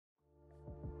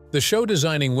The show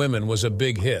Designing Women was a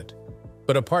big hit,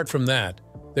 but apart from that,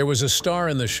 there was a star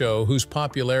in the show whose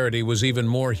popularity was even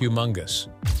more humongous.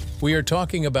 We are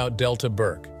talking about Delta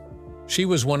Burke. She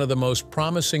was one of the most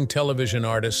promising television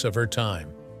artists of her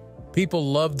time.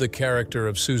 People loved the character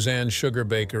of Suzanne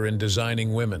Sugarbaker in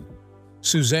Designing Women.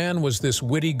 Suzanne was this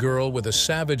witty girl with a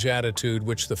savage attitude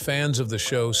which the fans of the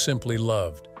show simply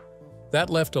loved. That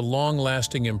left a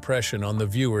long-lasting impression on the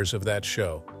viewers of that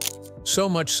show. So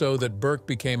much so that Burke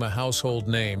became a household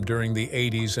name during the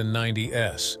 80s and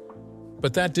 90s.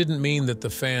 But that didn't mean that the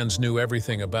fans knew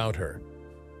everything about her.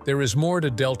 There is more to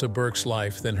Delta Burke's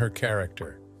life than her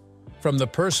character. From the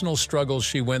personal struggles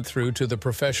she went through to the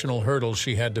professional hurdles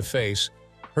she had to face,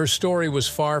 her story was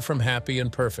far from happy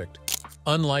and perfect,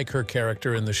 unlike her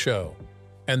character in the show.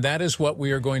 And that is what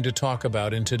we are going to talk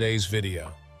about in today's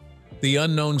video. The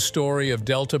unknown story of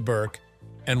Delta Burke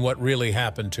and what really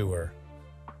happened to her.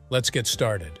 Let's get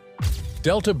started.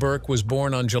 Delta Burke was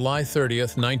born on July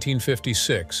 30th,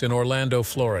 1956 in Orlando,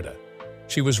 Florida.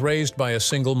 She was raised by a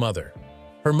single mother.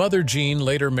 Her mother, Jean,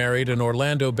 later married an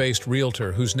Orlando-based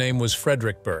realtor whose name was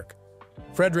Frederick Burke.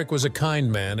 Frederick was a kind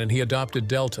man and he adopted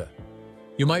Delta.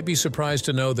 You might be surprised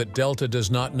to know that Delta does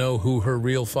not know who her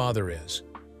real father is.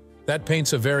 That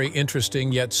paints a very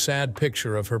interesting yet sad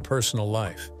picture of her personal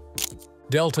life.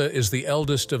 Delta is the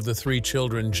eldest of the three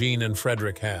children Jean and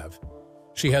Frederick have.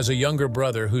 She has a younger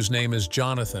brother whose name is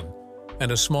Jonathan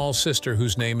and a small sister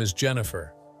whose name is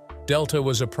Jennifer. Delta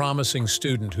was a promising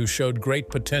student who showed great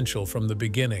potential from the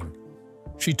beginning.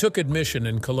 She took admission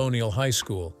in Colonial High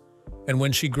School, and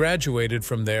when she graduated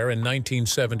from there in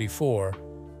 1974,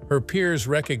 her peers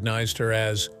recognized her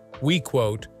as, we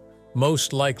quote,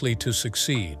 most likely to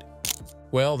succeed.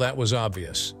 Well, that was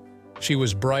obvious. She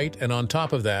was bright, and on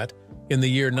top of that, in the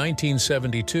year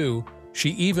 1972,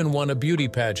 she even won a beauty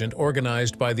pageant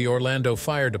organized by the Orlando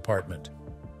Fire Department.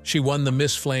 She won the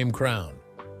Miss Flame crown.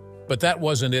 But that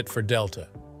wasn't it for Delta.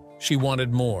 She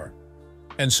wanted more.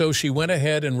 And so she went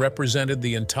ahead and represented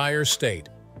the entire state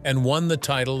and won the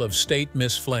title of State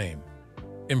Miss Flame.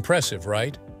 Impressive,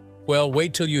 right? Well,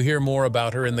 wait till you hear more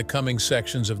about her in the coming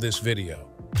sections of this video.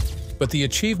 But the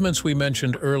achievements we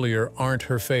mentioned earlier aren't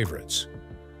her favorites.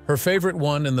 Her favorite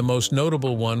one and the most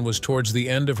notable one was towards the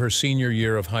end of her senior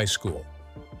year of high school.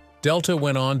 Delta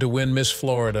went on to win Miss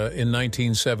Florida in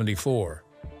 1974.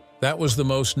 That was the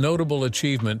most notable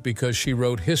achievement because she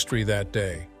wrote history that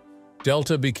day.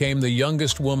 Delta became the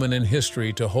youngest woman in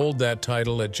history to hold that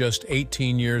title at just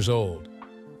 18 years old.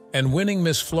 And winning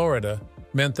Miss Florida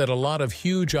meant that a lot of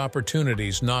huge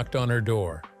opportunities knocked on her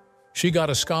door. She got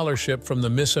a scholarship from the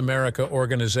Miss America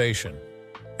organization.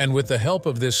 And with the help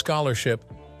of this scholarship,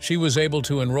 she was able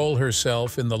to enroll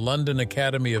herself in the London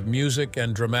Academy of Music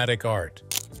and Dramatic Art.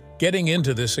 Getting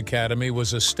into this academy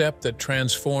was a step that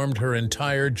transformed her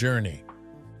entire journey.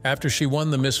 After she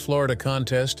won the Miss Florida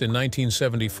contest in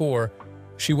 1974,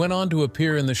 she went on to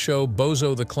appear in the show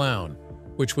Bozo the Clown,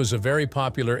 which was a very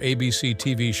popular ABC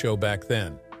TV show back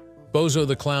then. Bozo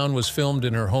the Clown was filmed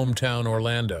in her hometown,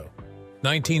 Orlando.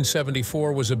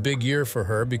 1974 was a big year for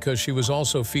her because she was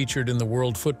also featured in the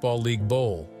World Football League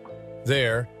Bowl.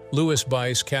 There, Louis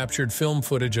Bice captured film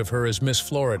footage of her as Miss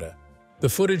Florida. The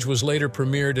footage was later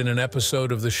premiered in an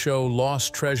episode of the show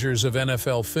Lost Treasures of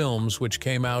NFL Films, which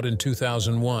came out in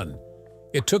 2001.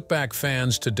 It took back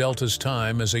fans to Delta's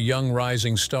time as a young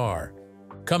rising star,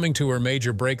 coming to her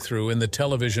major breakthrough in the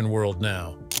television world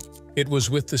now. It was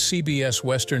with the CBS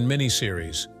Western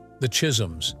miniseries, The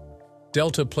Chisholms.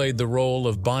 Delta played the role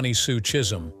of Bonnie Sue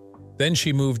Chisholm. Then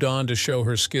she moved on to show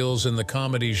her skills in the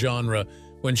comedy genre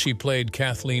when she played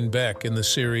Kathleen Beck in the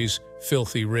series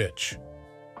Filthy Rich.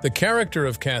 The character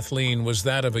of Kathleen was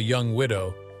that of a young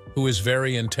widow who is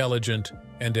very intelligent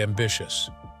and ambitious.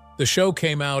 The show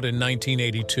came out in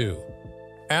 1982.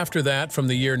 After that, from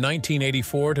the year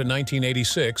 1984 to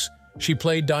 1986, she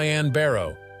played Diane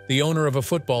Barrow, the owner of a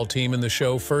football team in the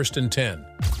show First and 10.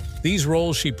 These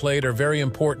roles she played are very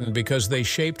important because they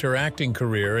shaped her acting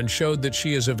career and showed that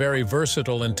she is a very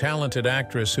versatile and talented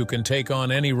actress who can take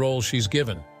on any role she's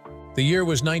given. The year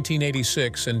was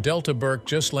 1986, and Delta Burke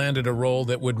just landed a role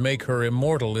that would make her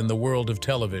immortal in the world of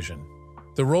television.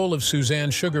 The role of Suzanne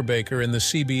Sugarbaker in the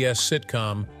CBS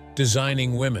sitcom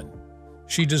Designing Women.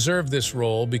 She deserved this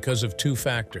role because of two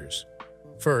factors.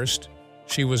 First,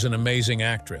 she was an amazing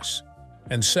actress.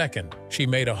 And second, she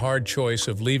made a hard choice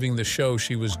of leaving the show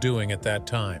she was doing at that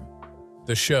time.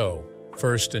 The show,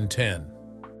 First and 10.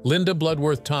 Linda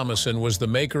Bloodworth Thomason was the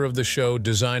maker of the show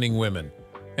Designing Women,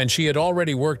 and she had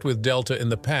already worked with Delta in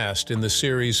the past in the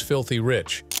series Filthy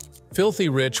Rich. Filthy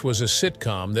Rich was a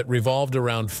sitcom that revolved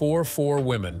around four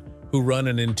women who run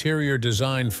an interior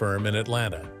design firm in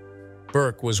Atlanta.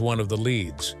 Burke was one of the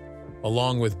leads.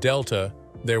 Along with Delta,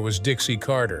 there was Dixie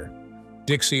Carter.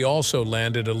 Dixie also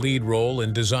landed a lead role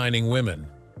in Designing Women.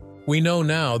 We know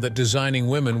now that Designing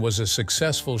Women was a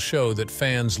successful show that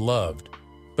fans loved.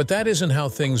 But that isn't how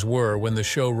things were when the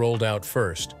show rolled out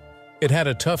first. It had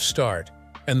a tough start,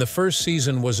 and the first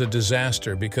season was a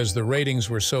disaster because the ratings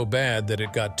were so bad that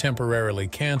it got temporarily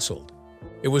canceled.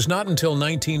 It was not until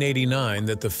 1989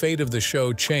 that the fate of the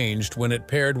show changed when it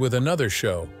paired with another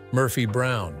show, Murphy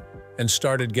Brown, and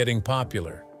started getting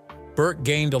popular. Burke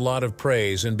gained a lot of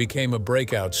praise and became a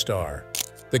breakout star.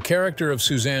 The character of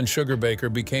Suzanne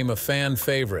Sugarbaker became a fan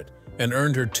favorite and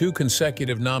earned her 2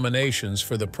 consecutive nominations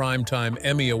for the Primetime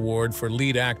Emmy Award for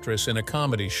Lead Actress in a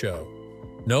Comedy Show.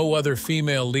 No other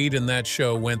female lead in that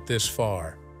show went this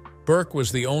far. Burke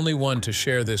was the only one to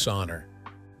share this honor.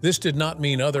 This did not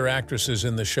mean other actresses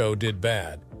in the show did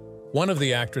bad. One of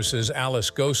the actresses, Alice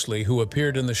Ghostley, who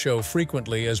appeared in the show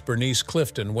frequently as Bernice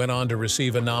Clifton, went on to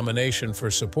receive a nomination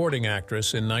for Supporting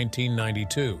Actress in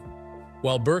 1992.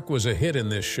 While Burke was a hit in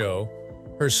this show,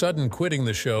 her sudden quitting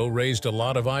the show raised a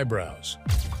lot of eyebrows.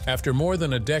 After more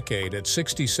than a decade, at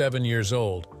 67 years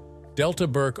old, Delta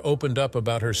Burke opened up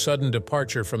about her sudden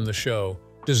departure from the show,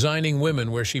 Designing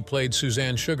Women, where she played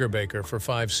Suzanne Sugarbaker for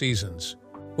 5 seasons.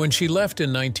 When she left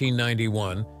in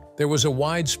 1991, there was a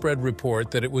widespread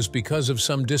report that it was because of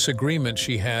some disagreement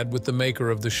she had with the maker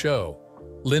of the show,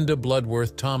 Linda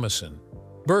Bloodworth Thomason.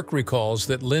 Burke recalls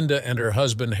that Linda and her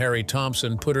husband Harry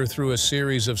Thompson put her through a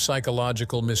series of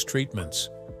psychological mistreatments.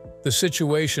 The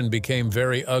situation became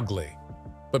very ugly.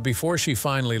 But before she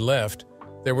finally left,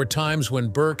 there were times when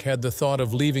Burke had the thought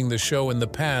of leaving the show in the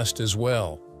past as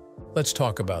well. Let's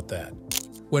talk about that.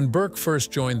 When Burke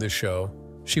first joined the show,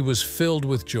 she was filled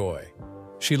with joy.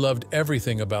 She loved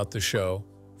everything about the show,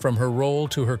 from her role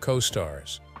to her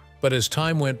co-stars. But as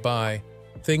time went by,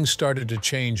 things started to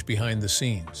change behind the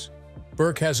scenes.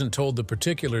 Burke hasn't told the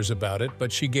particulars about it,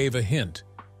 but she gave a hint.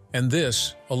 And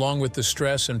this, along with the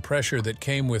stress and pressure that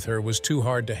came with her, was too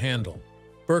hard to handle.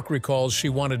 Burke recalls she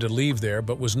wanted to leave there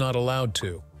but was not allowed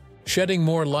to. Shedding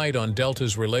more light on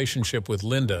Delta's relationship with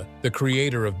Linda, the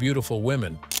creator of Beautiful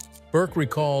Women, Burke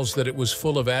recalls that it was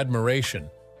full of admiration,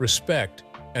 respect,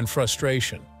 and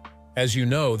frustration. As you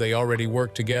know, they already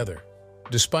worked together.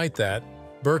 Despite that,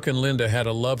 Burke and Linda had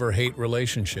a love-or-hate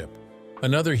relationship.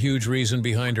 Another huge reason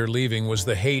behind her leaving was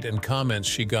the hate and comments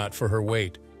she got for her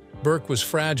weight. Burke was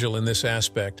fragile in this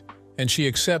aspect, and she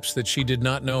accepts that she did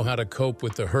not know how to cope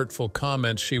with the hurtful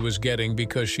comments she was getting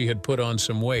because she had put on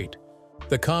some weight.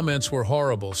 The comments were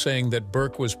horrible, saying that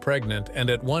Burke was pregnant, and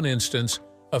at one instance,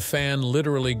 a fan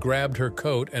literally grabbed her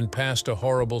coat and passed a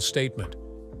horrible statement.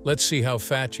 "Let's see how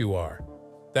fat you are."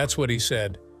 That's what he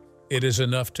said. "It is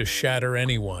enough to shatter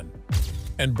anyone."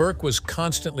 And Burke was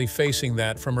constantly facing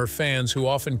that from her fans who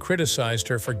often criticized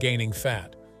her for gaining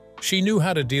fat. She knew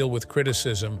how to deal with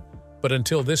criticism, but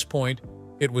until this point,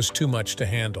 it was too much to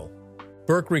handle.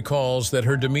 Burke recalls that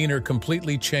her demeanor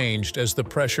completely changed as the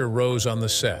pressure rose on the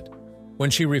set. When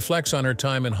she reflects on her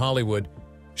time in Hollywood,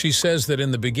 she says that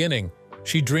in the beginning,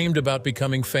 she dreamed about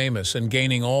becoming famous and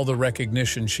gaining all the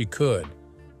recognition she could.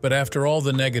 But after all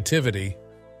the negativity,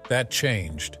 that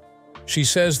changed. She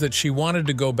says that she wanted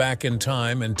to go back in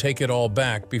time and take it all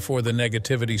back before the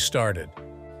negativity started.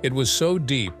 It was so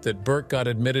deep that Burke got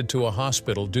admitted to a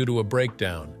hospital due to a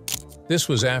breakdown. This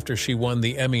was after she won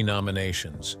the Emmy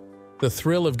nominations. The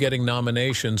thrill of getting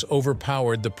nominations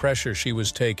overpowered the pressure she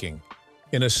was taking.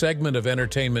 In a segment of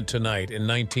Entertainment Tonight in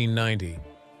 1990,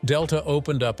 Delta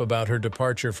opened up about her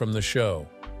departure from the show.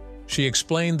 She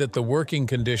explained that the working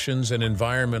conditions and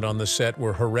environment on the set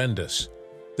were horrendous.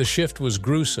 The shift was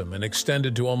gruesome and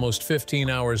extended to almost 15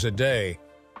 hours a day,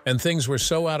 and things were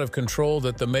so out of control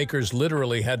that the makers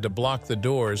literally had to block the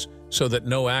doors so that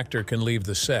no actor can leave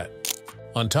the set.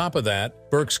 On top of that,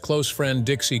 Burke's close friend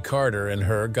Dixie Carter and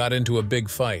her got into a big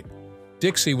fight.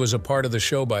 Dixie was a part of the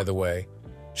show, by the way.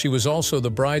 She was also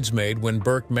the bridesmaid when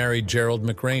Burke married Gerald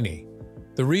McRaney.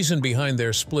 The reason behind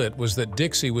their split was that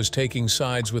Dixie was taking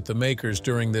sides with the makers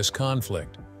during this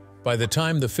conflict. By the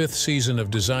time the 5th season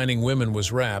of Designing Women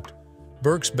was wrapped,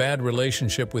 Burke's bad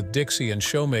relationship with Dixie and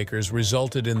showmakers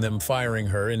resulted in them firing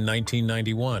her in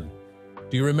 1991.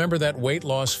 Do you remember that weight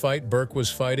loss fight Burke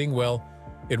was fighting? Well,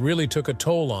 it really took a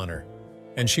toll on her,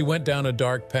 and she went down a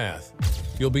dark path.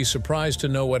 You'll be surprised to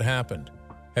know what happened.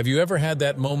 Have you ever had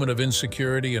that moment of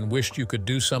insecurity and wished you could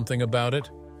do something about it?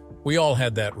 We all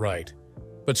had that, right?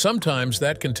 But sometimes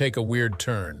that can take a weird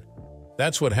turn.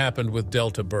 That's what happened with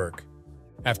Delta Burke.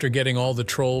 After getting all the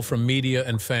troll from media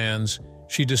and fans,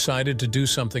 she decided to do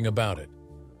something about it.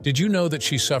 Did you know that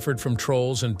she suffered from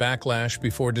trolls and backlash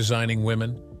before Designing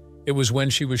Women? It was when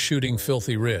she was shooting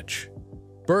Filthy Rich.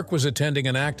 Burke was attending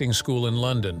an acting school in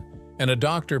London, and a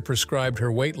doctor prescribed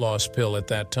her weight loss pill at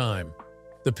that time.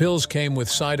 The pills came with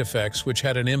side effects which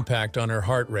had an impact on her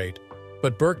heart rate,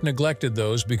 but Burke neglected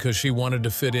those because she wanted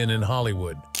to fit in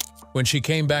Hollywood. When she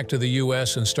came back to the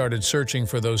US and started searching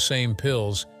for those same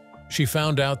pills, she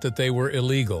found out that they were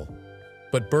illegal.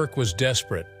 But Burke was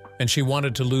desperate, and she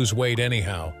wanted to lose weight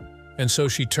anyhow, and so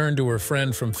she turned to her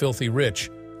friend from Filthy Rich,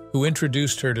 who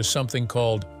introduced her to something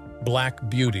called Black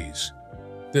Beauties.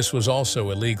 This was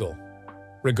also illegal.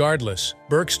 Regardless,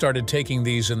 Burke started taking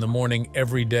these in the morning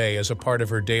every day as a part of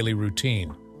her daily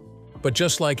routine. But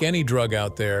just like any drug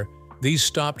out there, these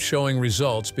stopped showing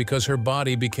results because her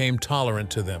body became tolerant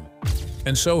to them.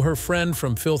 And so her friend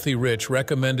from Filthy Rich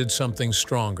recommended something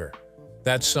stronger.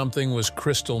 That something was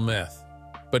crystal meth.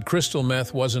 But crystal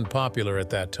meth wasn't popular at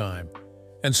that time,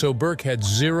 and so Burke had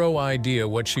zero idea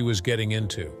what she was getting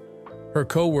into. Her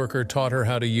co-worker taught her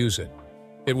how to use it.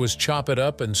 It was chop it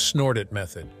up and snort it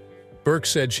method. Burke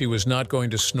said she was not going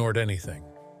to snort anything,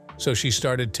 so she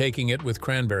started taking it with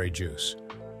cranberry juice.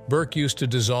 Burke used to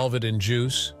dissolve it in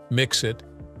juice, mix it,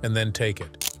 and then take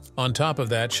it. On top of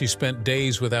that, she spent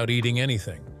days without eating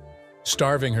anything,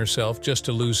 starving herself just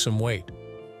to lose some weight.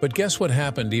 But guess what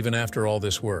happened even after all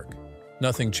this work?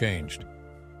 Nothing changed.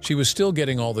 She was still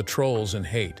getting all the trolls and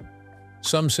hate.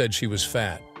 Some said she was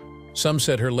fat. Some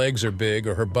said her legs are big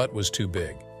or her butt was too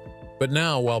big. But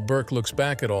now, while Burke looks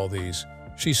back at all these,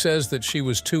 she says that she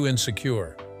was too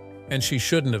insecure. And she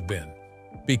shouldn't have been.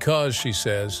 Because, she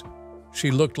says,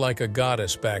 she looked like a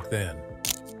goddess back then.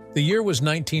 The year was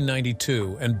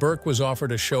 1992, and Burke was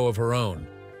offered a show of her own.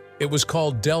 It was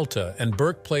called Delta, and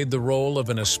Burke played the role of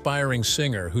an aspiring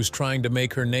singer who's trying to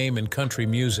make her name in country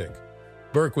music.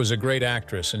 Burke was a great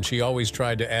actress, and she always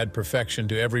tried to add perfection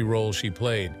to every role she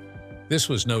played. This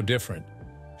was no different.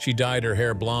 She dyed her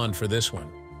hair blonde for this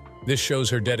one. This shows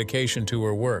her dedication to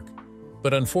her work.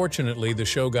 But unfortunately, the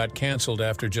show got canceled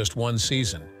after just one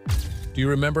season. Do you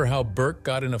remember how Burke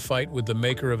got in a fight with the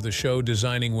maker of the show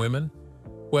Designing Women?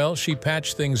 Well, she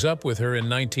patched things up with her in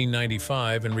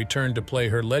 1995 and returned to play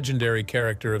her legendary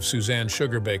character of Suzanne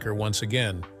Sugarbaker once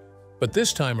again. But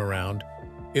this time around,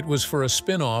 it was for a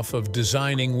spin-off of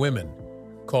Designing Women,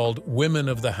 called Women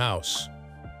of the House.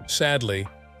 Sadly,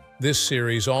 this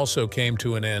series also came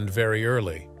to an end very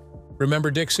early.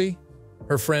 Remember Dixie?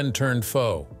 Her friend turned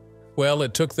foe. Well,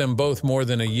 it took them both more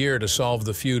than a year to solve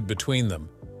the feud between them.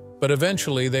 But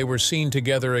eventually they were seen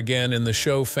together again in the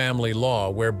show Family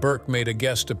Law, where Burke made a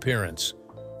guest appearance.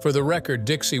 For the record,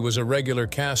 Dixie was a regular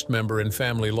cast member in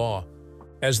Family Law.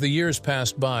 As the years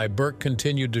passed by, Burke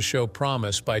continued to show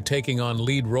promise by taking on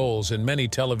lead roles in many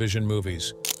television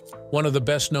movies. One of the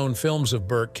best-known films of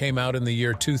Burke came out in the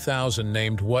year 2000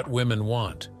 named What Women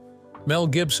Want. Mel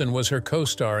Gibson was her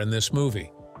co-star in this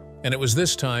movie, and it was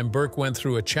this time Burke went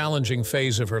through a challenging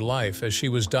phase of her life as she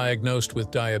was diagnosed with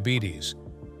diabetes.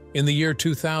 In the year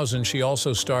 2000, she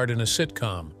also starred in a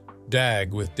sitcom,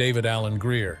 Dag, with David Alan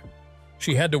Grier.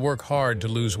 She had to work hard to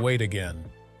lose weight again.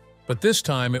 But this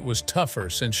time it was tougher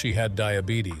since she had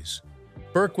diabetes.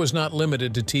 Burke was not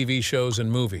limited to TV shows and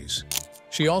movies.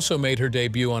 She also made her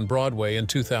debut on Broadway in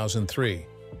 2003.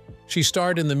 She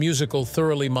starred in the musical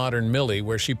Thoroughly Modern Millie,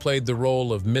 where she played the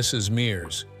role of Mrs.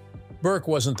 Mears. Burke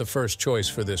wasn't the first choice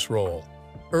for this role.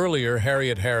 Earlier,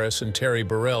 Harriet Harris and Terry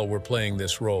Burrell were playing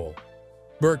this role.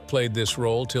 Burke played this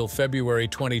role till February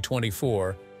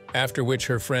 2024, after which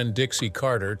her friend Dixie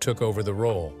Carter took over the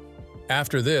role.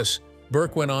 After this,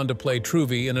 Burke went on to play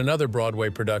Truvy in another Broadway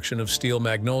production of Steel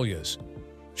Magnolias.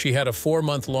 She had a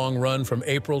 4-month-long run from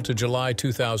April to July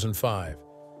 2005.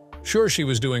 Sure, she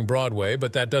was doing Broadway,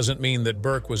 but that doesn't mean that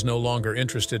Burke was no longer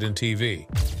interested in TV.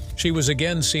 She was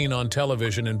again seen on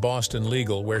television in Boston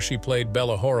Legal, where she played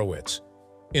Bella Horowitz.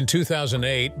 In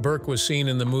 2008, Burke was seen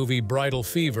in the movie Bridal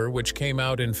Fever, which came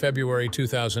out in February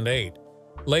 2008.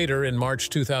 Later, in March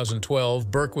 2012,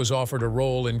 Burke was offered a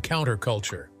role in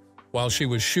Counterculture. While she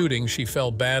was shooting, she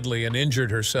fell badly and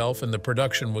injured herself, and the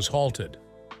production was halted.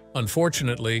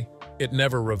 Unfortunately, it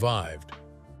never revived.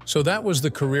 So that was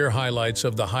the career highlights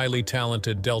of the highly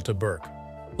talented Delta Burke.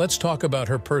 Let's talk about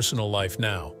her personal life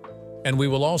now, and we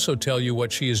will also tell you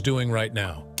what she is doing right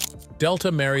now. Delta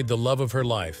married the love of her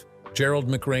life, Gerald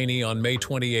McRaney, on May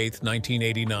 28,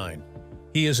 1989.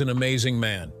 He is an amazing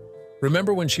man.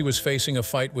 Remember when she was facing a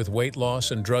fight with weight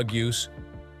loss and drug use?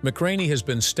 McRaney has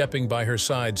been stepping by her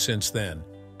side since then.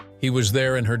 He was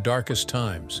there in her darkest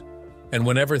times, and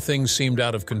whenever things seemed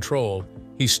out of control,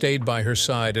 he stayed by her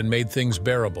side and made things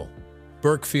bearable.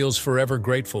 Burke feels forever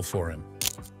grateful for him.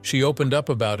 She opened up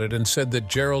about it and said that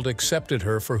Gerald accepted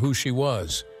her for who she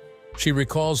was. She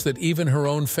recalls that even her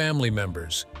own family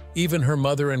members, even her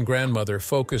mother and grandmother,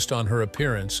 focused on her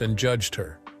appearance and judged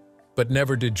her. But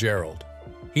never did Gerald.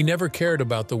 He never cared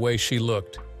about the way she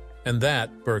looked, and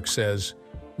that, Burke says,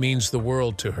 means the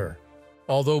world to her.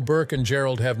 Although Burke and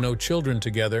Gerald have no children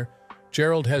together,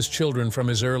 Gerald has children from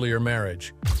his earlier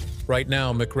marriage. Right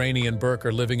now, McRaney and Burke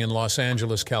are living in Los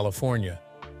Angeles, California,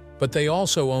 but they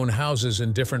also own houses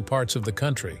in different parts of the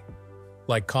country,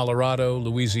 like Colorado,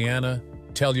 Louisiana,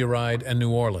 Telluride, and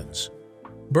New Orleans.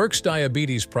 Burke's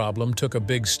diabetes problem took a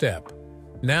big step.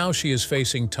 Now she is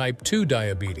facing type 2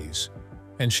 diabetes,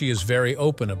 and she is very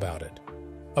open about it.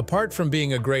 Apart from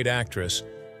being a great actress,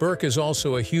 Burke is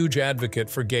also a huge advocate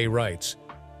for gay rights.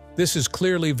 This is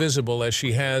clearly visible as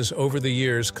she has, over the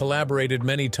years, collaborated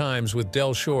many times with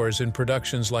Del Shores in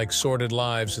productions like Sordid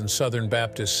Lives and Southern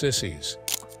Baptist Sissies.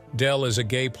 Del is a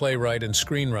gay playwright and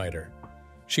screenwriter.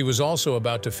 She was also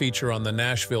about to feature on the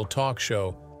Nashville talk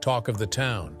show, Talk of the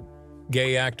Town.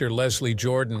 Gay actor Leslie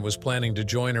Jordan was planning to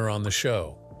join her on the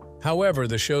show. However,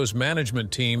 the show's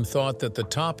management team thought that the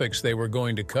topics they were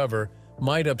going to cover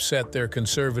might upset their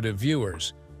conservative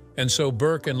viewers, and so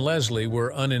Burke and Leslie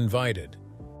were uninvited.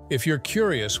 If you're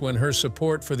curious when her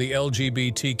support for the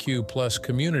LGBTQ+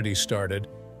 community started,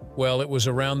 well, it was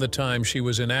around the time she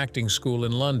was in acting school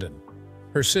in London.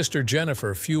 Her sister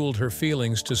Jennifer fueled her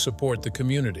feelings to support the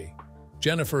community.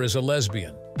 Jennifer is a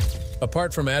lesbian.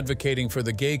 Apart from advocating for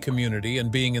the gay community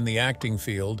and being in the acting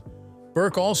field,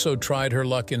 Burke also tried her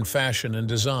luck in fashion and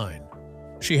design.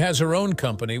 She has her own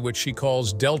company which she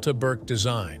calls Delta Burke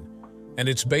Design, and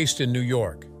it's based in New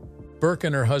York. Burke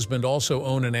and her husband also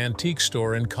own an antique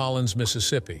store in Collins,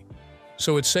 Mississippi.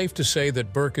 So it's safe to say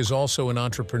that Burke is also an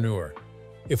entrepreneur.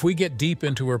 If we get deep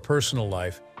into her personal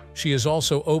life, she is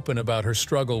also open about her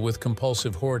struggle with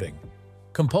compulsive hoarding.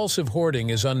 Compulsive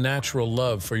hoarding is unnatural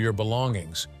love for your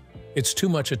belongings. It's too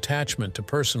much attachment to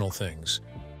personal things.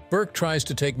 Burke tries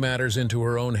to take matters into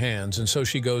her own hands, and so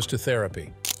she goes to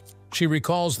therapy. She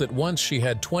recalls that once she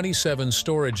had 27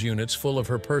 storage units full of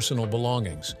her personal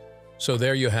belongings. So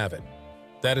there you have it.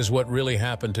 That is what really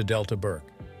happened to Delta Burke.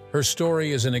 Her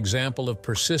story is an example of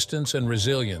persistence and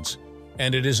resilience,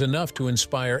 and it is enough to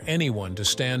inspire anyone to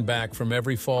stand back from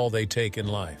every fall they take in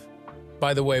life.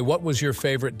 By the way, what was your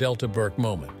favorite Delta Burke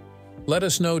moment? Let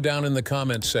us know down in the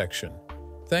comments section.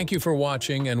 Thank you for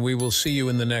watching, and we will see you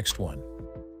in the next one.